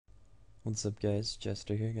What's up guys,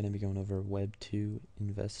 Jester here, going to be going over Web 2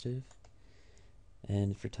 Investive,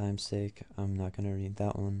 and for time's sake I'm not going to read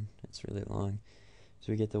that one, it's really long.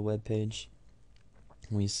 So we get the web page,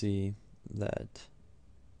 we see that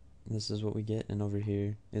this is what we get, and over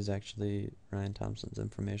here is actually Ryan Thompson's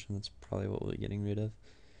information. That's probably what we'll be getting rid of.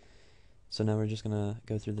 So now we're just going to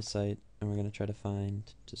go through the site and we're going to try to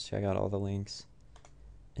just check out all the links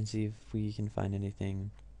and see if we can find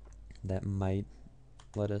anything that might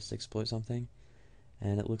let us exploit something.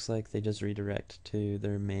 And it looks like they just redirect to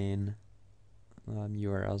their main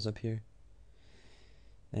URLs up here,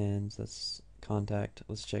 and let's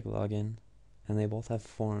check login, and they both have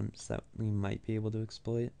forms that we might be able to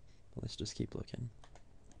exploit, but let's just keep looking.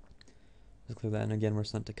 Let's click that, and again we're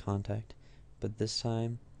sent to contact, but this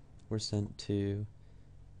time we're sent to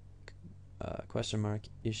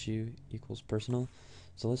 !issue equals personal.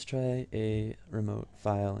 So let's try a remote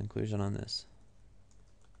file inclusion on this.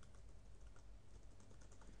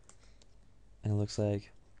 And it looks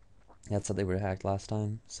like that's how they were hacked last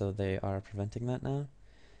time, so they are preventing that now.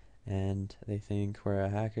 And they think we're a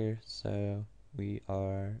hacker, so we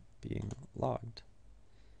are being logged.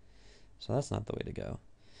 So that's not the way to go.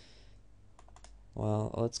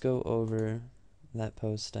 Well, let's go over that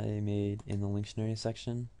post I made in the Linktionary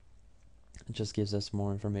section. It just gives us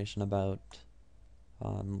more information about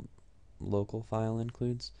local file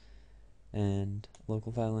includes. And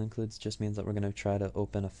local file includes just means that we're going to try to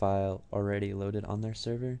open a file already loaded on their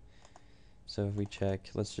server. So if we check,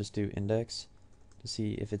 let's just do index to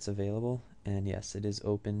see if it's available, and yes, it is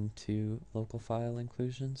open to local file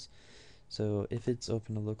inclusions. So if it's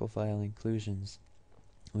open to local file inclusions,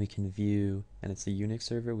 we can view, and it's a Unix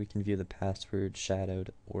server, we can view the password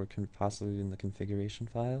shadowed or possibly in the configuration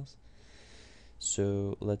files.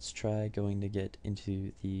 So let's try going to get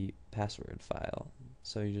into the password file.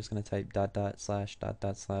 So you're just going to type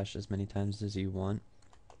 // as many times as you want,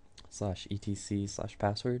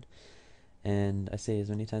 /etc/password. And I say as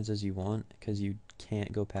many times as you want because you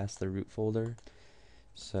can't go past the root folder,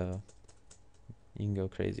 so you can go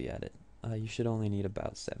crazy at it. You should only need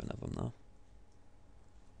about 7 of them though.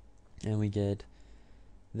 And we get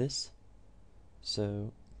this,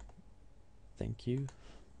 so thank you,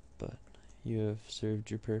 but you have served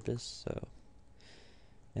your purpose. So,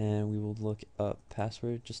 and we will look up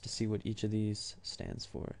password just to see what each of these stands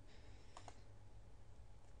for.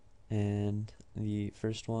 And the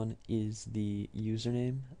first one is the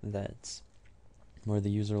username, that's where the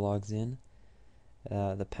user logs in.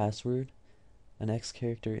 The password, an X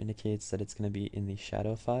character indicates that it's going to be in the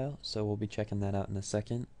shadow file, so we'll be checking that out in a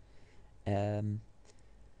second.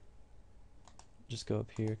 Just go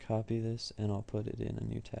up here, copy this, and I'll put it in a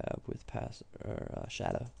new tab with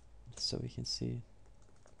shadow, so we can see.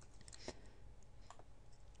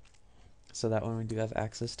 So that one we do have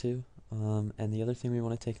access to. And the other thing we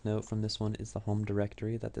want to take note from this one is the home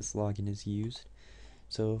directory that this login is used.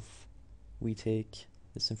 So if we take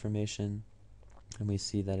this information and we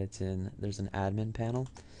see that there's an admin panel.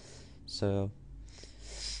 So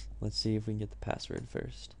let's see if we can get the password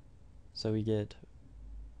first. So we get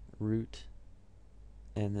root,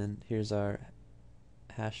 and then here's our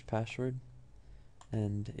hash password.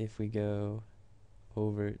 And if we go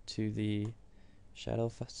over to the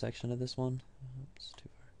shadow section of this one, oops, too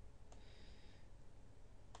far.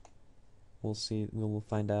 We'll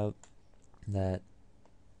find out that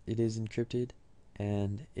it is encrypted,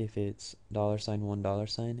 and if it's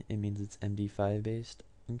 $1$, it means it's MD5 based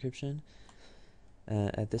encryption.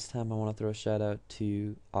 At this time I want to throw a shout out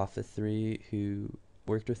to Awfa3 who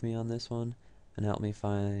worked with me on this one and helped me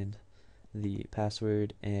find the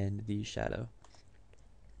password and the shadow.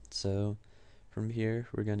 So from here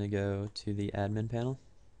we're going to go to the admin panel,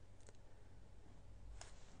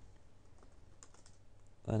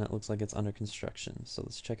 and it looks like it's under construction, so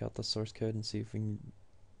let's check out the source code and see if we can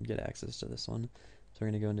get access to this one. So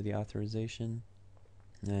we're going to go into the authorization,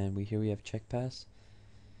 and here we have check pass.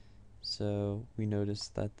 So we notice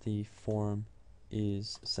that the form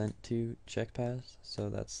is sent to checkpass, so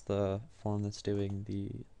that's the form that's doing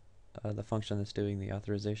the function that's doing the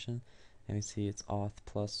authorization, and we see it's auth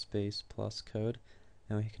plus space plus code,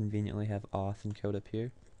 and we conveniently have auth and code up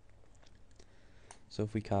here. So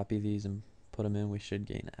if we copy these and put them in, we should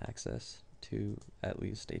gain access to at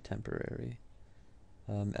least a temporary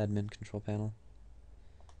admin control panel.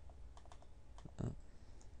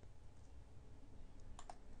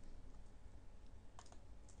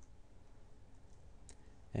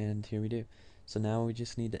 And here we do. So now we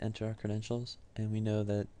just need to enter our credentials, and we know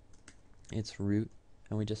that it's root,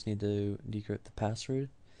 and we just need to decrypt the password.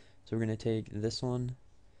 So we're going to take this one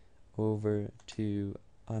over to,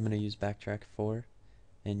 I'm going to use backtrack 4,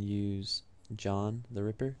 and use John the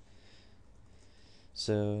Ripper.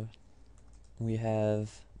 So we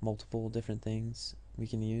have multiple different things we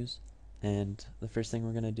can use, and the first thing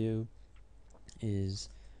we're going to do is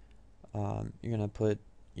you're going to put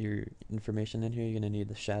your information in here. You're going to need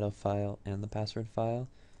the shadow file and the password file.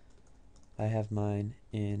 I have mine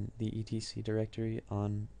in the etc directory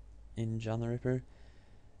in John the Ripper,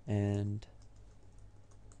 and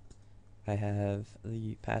I have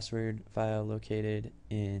the password file located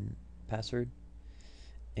in password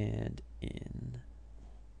and in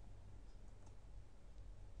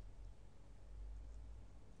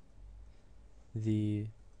the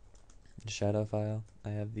shadow file. I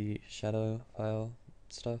have the shadow file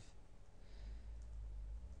stuff.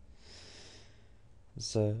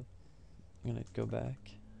 So I'm gonna go back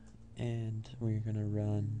and we're gonna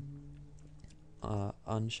run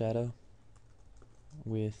unshadow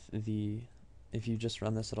with the, if you just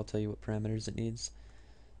run this, it'll tell you what parameters it needs.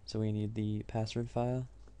 So we need the password file,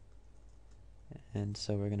 and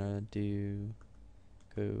so we're gonna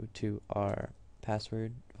go to our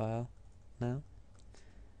password file now,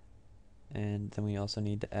 and then we also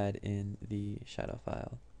need to add in the shadow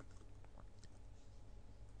file.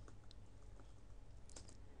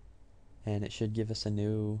 And it should give us a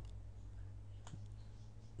new,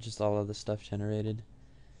 just all of the stuff generated.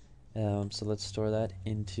 So let's store that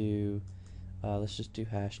into, let's just do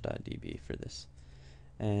hash.db for this.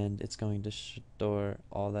 And it's going to store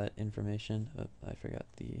all that information. Oh, I forgot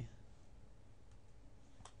you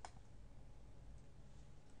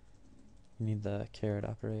need the caret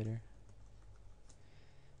operator.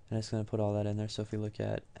 And it's going to put all that in there. So if we look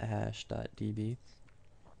at hash.db,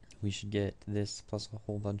 we should get this plus a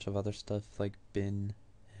whole bunch of other stuff like bin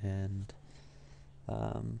and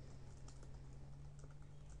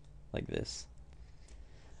like this.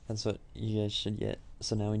 That's what you guys should get.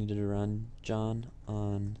 So now we need to run John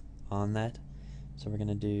on that. So we're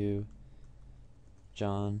gonna do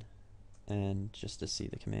John, and just to see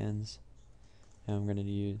the commands, and I'm gonna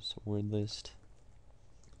use word list,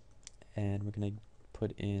 and we're gonna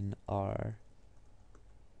put in our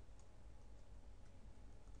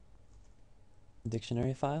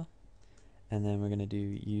dictionary file, and then we're gonna do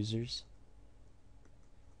users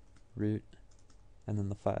root, and then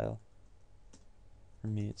the file. For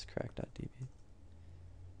me, it's crack.db.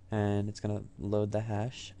 And it's going to load the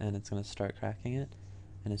hash, and it's going to start cracking it.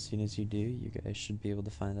 And as soon as you do, you guys should be able to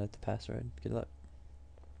find out the password. Good luck.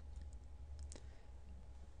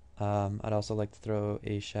 I'd also like to throw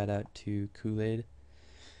a shout out to KoolAide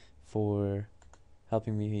for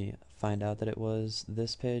helping me find out that it was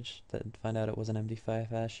this page, find out it was an MD5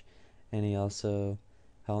 hash. And he also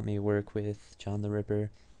helped me work with John the Ripper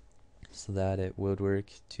so that it would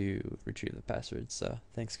work to retrieve the password. So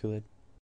thanks, KoolAide.